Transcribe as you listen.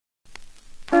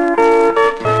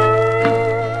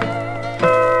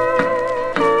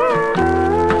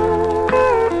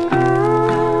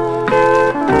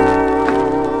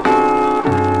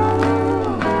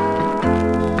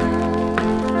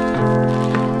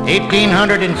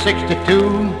1862,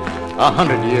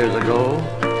 100 years ago,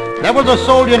 there was a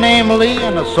soldier named Lee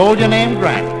and a soldier named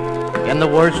Grant in the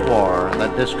worst war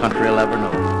that this country will ever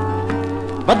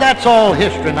know. But that's all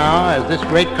history now as this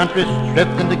great country's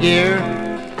stripped into gear.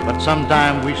 But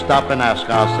sometimes we stop and ask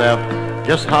ourselves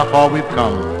just how far we've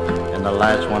come in the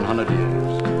last 100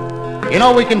 years. You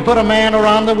know, we can put a man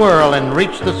around the world and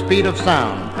reach the speed of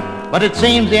sound, but it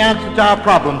seems the answer to our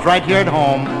problems right here at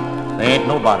home, they ain't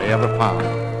nobody ever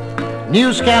found.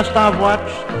 Newscasts I've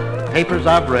watched, papers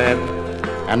I've read,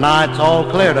 and now it's all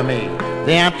clear to me.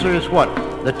 The answer is what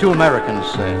the two Americans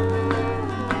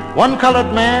said. One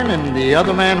colored man and the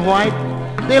other man white,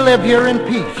 they live here in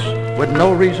peace with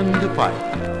no reason to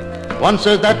fight. One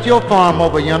says, that's your farm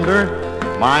over yonder,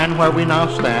 mine where we now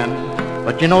stand.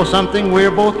 But you know something,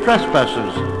 we're both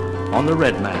trespassers on the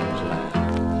red man's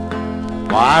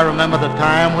land. Why, I remember the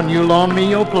time when you loaned me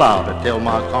your plow to till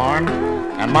my corn,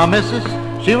 and my missus,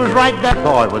 she was right that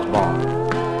boy was born.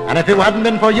 And if it hadn't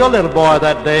been for your little boy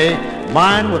that day,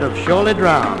 mine would have surely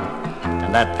drowned.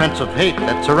 And that fence of hate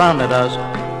that surrounded us,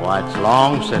 why, it's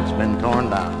long since been torn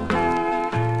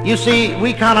down. You see,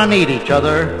 we kinda need each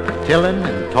other, tilling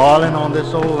and toiling on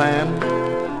this old land.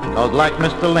 Cause like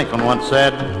Mr. Lincoln once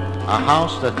said, a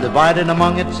house that's divided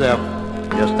among itself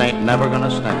just ain't never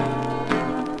gonna stand.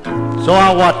 So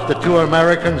I watched the two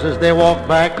Americans as they walked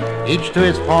back, each to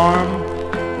his farm.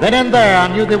 Then and there I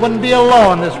knew there wouldn't be a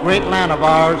law in this great land of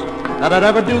ours that'd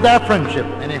ever do their friendship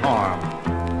any harm.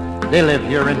 They live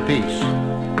here in peace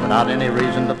without any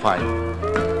reason to fight.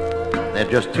 They're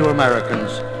just two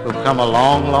Americans who've come a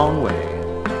long, long way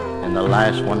in the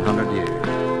last 100 years.